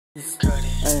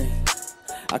Hey,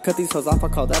 I cut these hoes off, I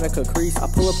call that a caprice. I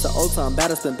pull up to Ulta, I'm bad,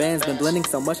 I spin bands. Been blending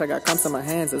so much, I got crumbs in my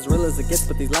hands. As real as it gets,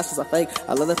 but these lashes are fake.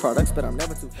 I love their products, but I'm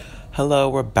never too. Hello,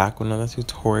 we're back with another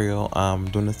tutorial. I'm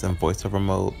doing this in voiceover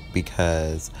mode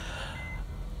because,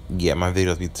 yeah, my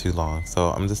videos be too long. So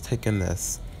I'm just taking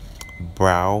this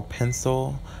brow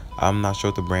pencil. I'm not sure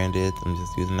what the brand is. I'm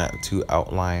just using that to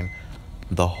outline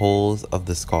the holes of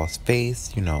the skull's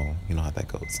face. You know how that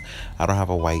goes. I don't have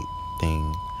a white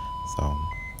thing, so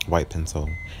white pencil.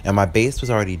 And my base was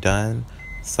already done,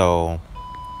 so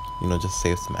just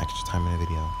save some extra time in the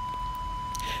video.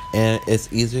 And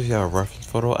it's easier if you have a reference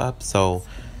photo up, so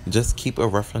just keep a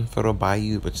reference photo by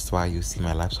you, which is why you see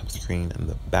my laptop screen in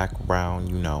the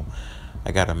background.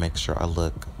 I gotta make sure I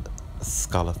look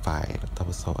scalified. That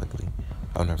was so ugly.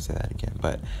 I'll never say that again.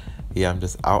 But yeah, I'm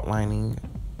just outlining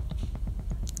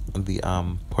the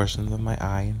portions of my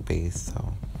eye and face.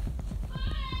 So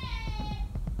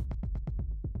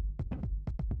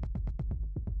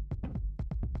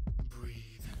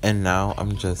and now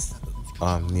I'm just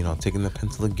taking the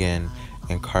pencil again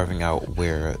and carving out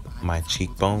where my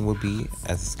cheekbone would be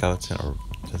as a skeleton, or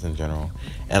just in general.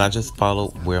 And I just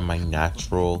followed where my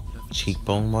natural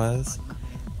cheekbone was,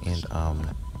 and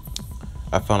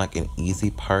I found like an easy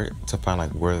part to find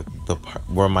like where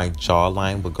my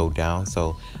jawline would go down.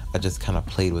 So I just kind of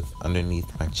played with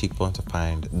underneath my cheekbone to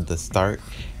find the start,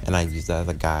 and I used that as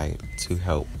a guide to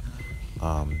help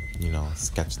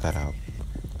sketch that out.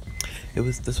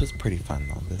 This was pretty fun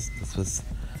though.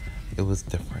 It was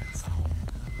different. So.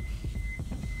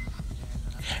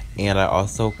 And I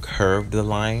also curved the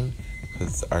line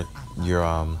because your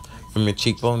from your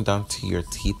cheekbone down to your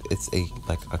teeth, it's a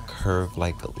curve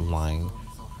like line.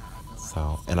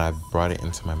 So, and I brought it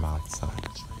into my mouth. So.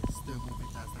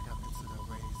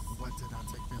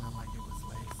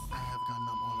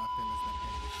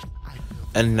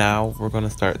 And now we're gonna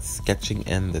start sketching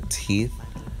in the teeth.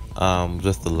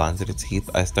 Just the lines of the teeth.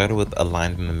 I started with a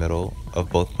line in the middle of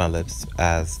both my lips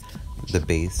as the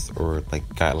base, or like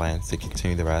guidelines to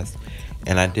continue the rest.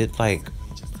 And I did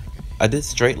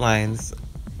straight lines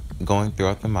going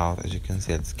throughout the mouth. As you can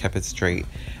see, I just kept it straight.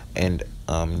 And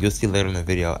you'll see later in the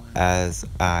video, as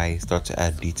I start to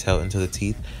add detail into the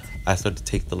teeth, I start to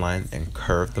take the lines and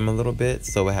curve them a little bit,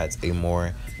 so it has a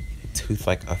more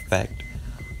tooth-like effect.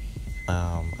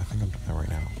 I think I'm doing that right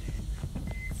now.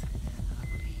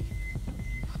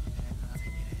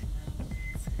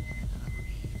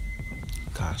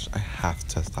 Gosh, I have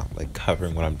to stop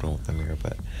covering what I'm doing with the mirror,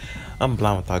 but I'm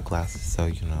blind without glasses, so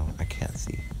I can't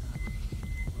see.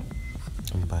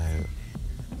 But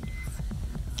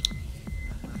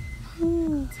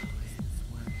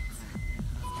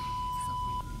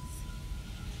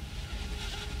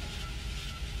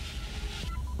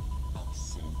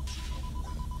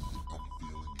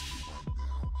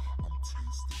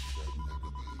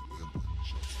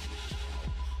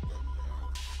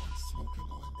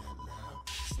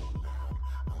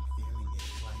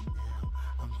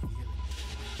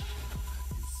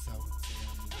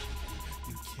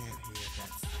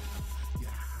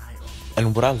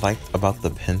and what I liked about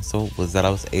the pencil was that I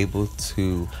was able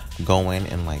to go in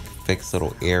and fix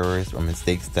little errors or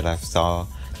mistakes that I saw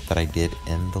that I did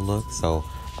in the look. So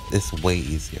it's way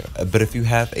easier. But if you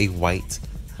have a white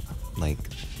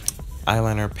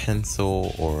eyeliner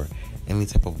pencil or any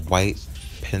type of white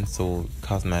pencil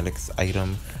cosmetics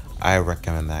item, I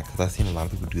recommend that, because I've seen a lot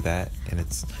of people do that, and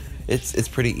it's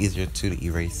pretty easier to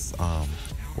erase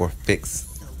or fix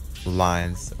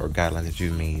lines or guidelines that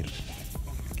you made.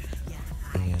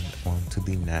 And on to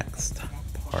the next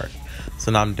part.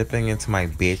 So now I'm dipping into my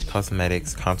BH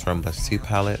Cosmetics Contour and Blush 2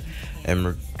 palette, and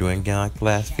we're doing again like the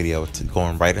last video,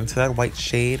 going right into that white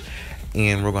shade,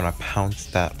 and we're gonna pounce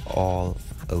that all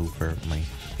over my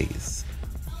face.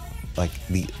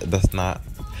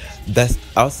 That's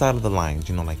outside of the lines,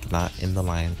 not in the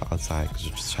line, but outside, because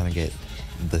you're just trying to get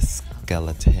the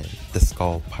skeleton, the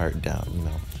skull part down,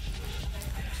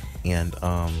 And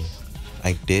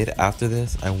I after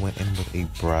this, I went in with a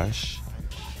brush.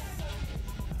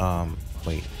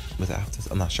 Wait, was it after this?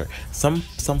 I'm not sure. Some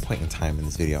point in time in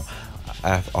this video,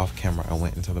 off camera, I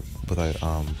went into with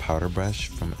a powder brush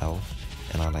from e.l.f,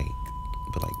 and I would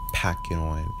pack it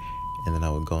on, and then I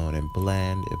would go in and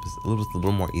blend. It was a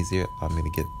little more easier for me to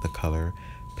get the color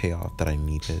payoff that I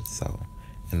needed. So,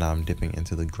 and now I'm dipping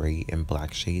into the gray and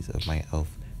black shades of my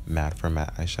e.l.f matte for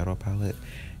matte eyeshadow palette,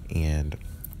 and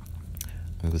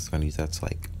I'm just gonna use that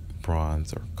to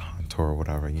bronze or contour or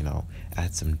whatever,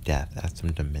 add some depth, add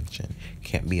some dimension.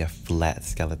 Can't be a flat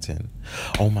skeleton.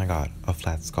 Oh my god, a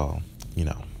flat skull,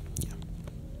 yeah.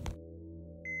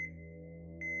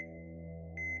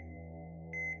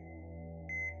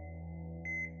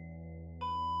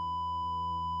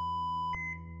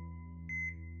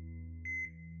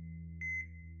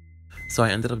 So I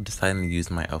ended up deciding to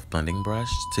use my e.l.f. blending brush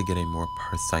to get a more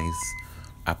precise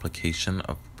application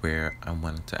of where I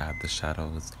wanted to add the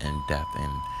shadows and depth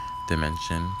and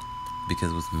dimension, because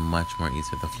it was much more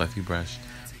easier. The fluffy brush,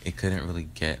 it couldn't really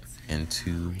get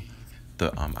into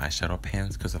the eyeshadow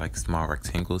pans because they're like small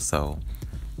rectangles. So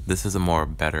this is a more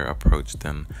better approach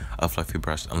than a fluffy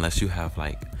brush, unless you have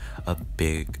like a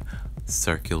big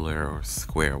circular or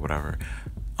square, whatever,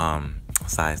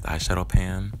 sized eyeshadow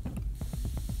pan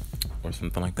or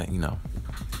something like that, you know.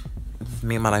 It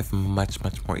made my life much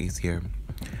more easier.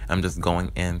 I'm just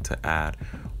going in to add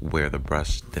where the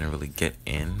brush didn't really get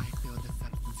in,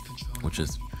 which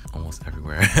is almost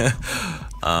everywhere.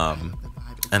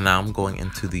 And now I'm going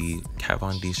into the Kat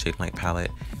Von D Shade Light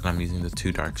palette, and I'm using the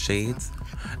 2 dark shades.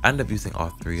 I ended up using all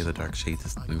 3 of the dark shades,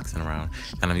 just mixing around,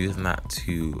 and I'm using that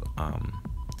to,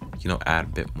 you know, add a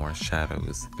bit more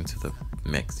shadows into the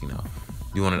mix. You know,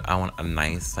 I want a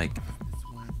nice like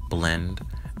blend,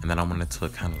 and then I want it to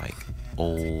look kind of like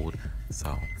old,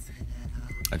 so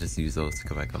I just use those to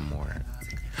give like a more,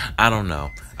 I don't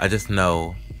know, I just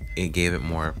know it gave it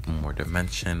more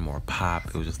dimension, more pop.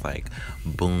 It was just like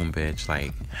boom, bitch,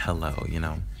 like hello, you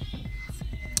know.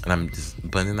 And I'm just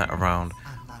blending that around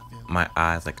my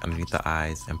eyes, like underneath the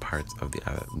eyes and parts of the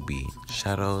eye that would be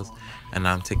shadows. And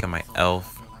now I'm taking my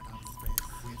e.l.f.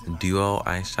 duo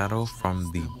eyeshadow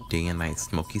from the Day and Night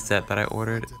Smoky set that I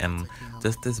ordered, and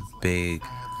just this big,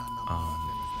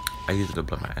 I use it to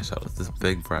blend my eyeshadows, this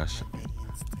big brush,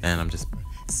 and I'm just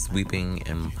sweeping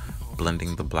and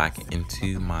blending the black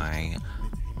into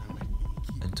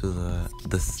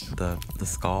the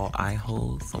skull eye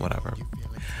holes or whatever.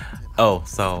 Oh,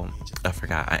 so I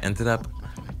forgot, I ended up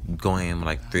going in with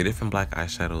like 3 different black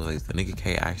eyeshadows. I used the Nicka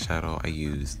K eyeshadow, I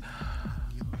used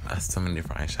so many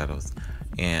different eyeshadows,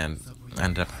 and I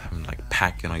ended up having like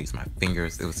packing. I used my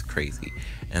fingers, it was crazy.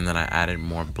 And then I added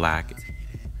more black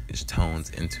tones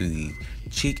into the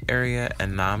cheek area,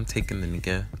 and now I'm taking the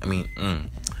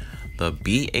the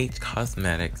BH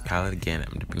Cosmetics palette again.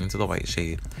 I'm dipping into the white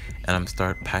shade, and I'm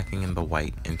start packing in the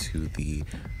white into the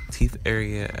teeth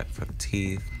area for the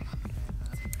teeth.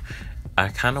 I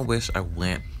kind of wish I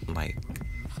went like,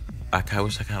 I kind of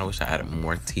wish I added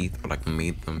more teeth, or like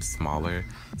made them smaller,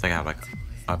 so I have like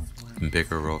a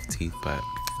bigger row of teeth, but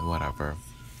whatever.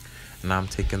 Now I'm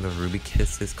taking the Ruby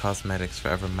Kisses Cosmetics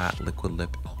Forever Matte Liquid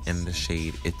Lip in the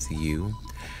shade It's You.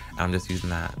 And I'm just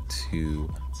using that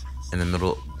to, in the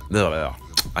middle,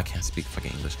 I can't speak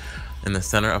fucking English, in the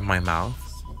center of my mouth.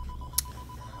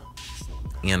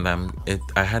 And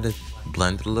I had to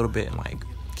blend it a little bit and like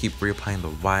keep reapplying the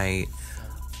white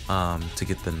to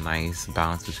get the nice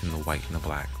balance between the white and the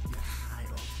black.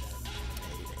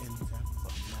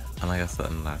 And like I said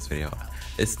in the last video,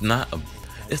 it's not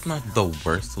the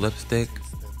worst lipstick,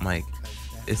 like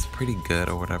it's pretty good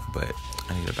or whatever, but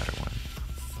I need a better one.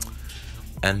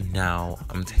 And now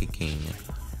I'm taking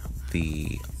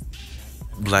the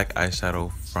black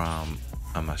eyeshadow from,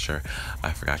 I'm not sure, I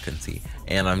forgot, I couldn't see,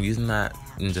 and I'm using that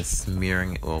and just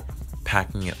smearing it, well,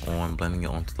 packing it on, blending it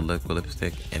onto the liquid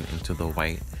lipstick and into the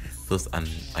white. So it's,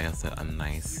 like I said, a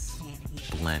nice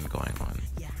blend going on.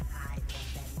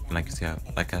 And like you see,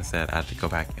 like I said, I had to go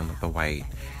back in with the white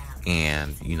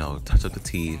and, you know, touch up the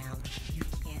teeth.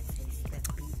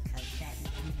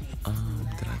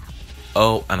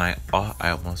 And I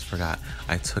almost forgot.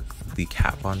 I took the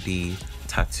Kat Von D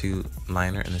tattoo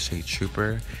liner in the shade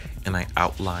Trooper, and I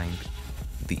outlined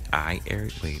the eye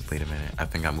area. Wait a minute. I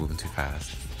think I'm moving too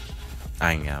fast.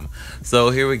 I am. So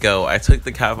here we go. I took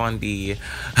the Kat Von D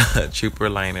Trooper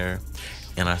liner,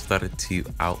 and I started to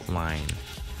outline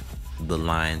the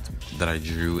lines that I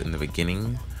drew in the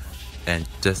beginning, and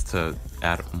just to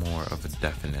add more of a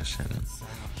definition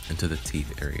into the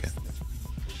teeth area.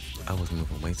 I was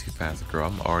moving way too fast, girl.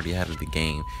 I'm already ahead of the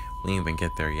game. We didn't even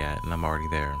get there yet, and I'm already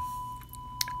there.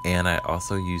 And I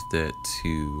also used it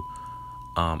to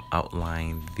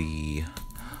outline the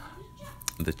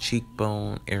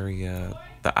cheekbone area,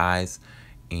 the eyes,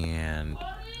 and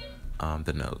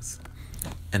the nose.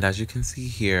 And as you can see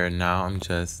here, now I'm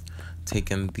just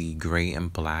taking the gray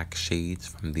and black shades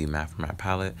from the Matte for Matte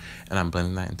palette, and I'm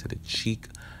blending that into the cheek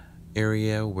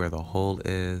area where the hole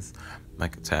is,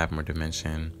 like to add more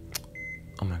dimension.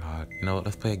 Oh my god, you know what,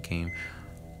 let's play a game.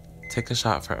 Take a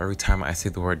shot for every time I say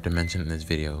the word dimension in this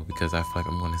video, because I feel like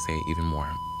I'm going to say it even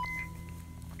more.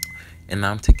 And now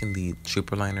I'm taking the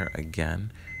Trooper liner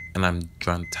again, and I'm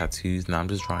drawing tattoos. Now I'm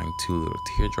just drawing 2 little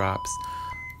teardrops,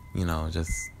 you know,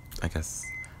 just, I guess,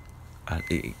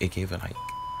 it gave it like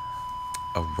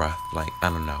a rough, like, I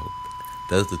don't know.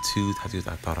 Those are the 2 tattoos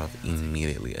I thought of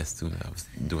immediately as soon as I was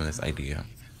doing this idea.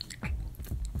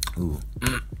 Ooh.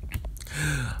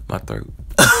 My throat.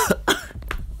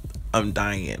 I'm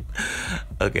dying.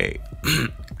 Okay.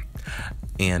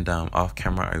 And off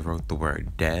camera, I wrote the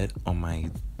word dead on my,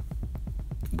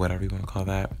 whatever you want to call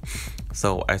that.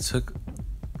 So I took,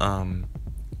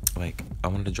 like, I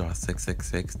wanted to draw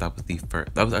 666.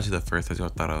 That was actually the first tattoo I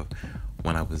thought of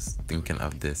when I was thinking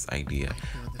of this idea.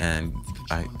 And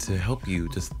to help you,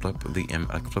 just flip the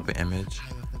image,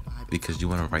 because you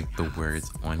want to write the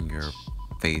words on your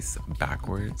face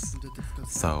backwards.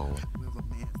 So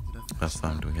that's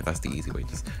what I'm doing here. That's the easy way.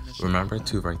 Just remember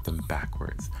to write them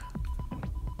backwards,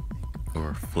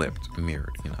 or flipped,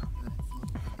 mirrored, you know.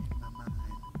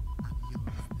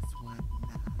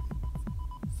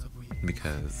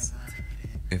 Because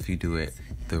if you do it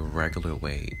the regular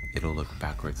way, it'll look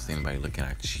backwards to anybody looking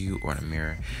at you or in a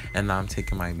mirror. And now I'm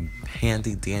taking my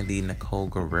handy dandy Nicole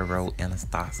Guerrero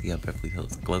Anastasia Beverly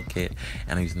Hills Glow Kit,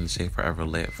 and I'm using the shade Forever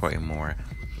Lit for a more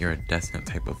iridescent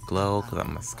type of glow, because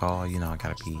I'm a skull, you know, I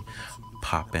gotta be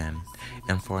popping.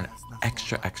 And for an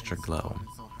extra glow,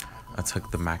 I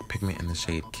took the MAC pigment in the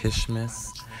shade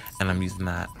Kishmiss, and I'm using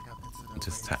that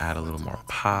just to add a little more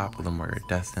pop, a little more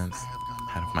iridescence.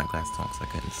 I had my glass on so I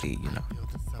couldn't see, you know.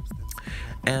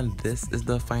 And this is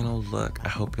the final look. I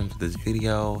hope you enjoyed this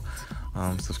video.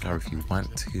 Subscribe if you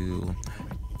want to.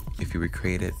 If you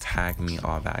recreate it, tag me,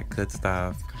 all that good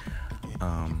stuff.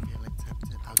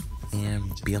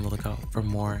 And be on the lookout for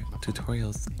more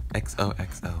tutorials.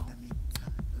 XOXO.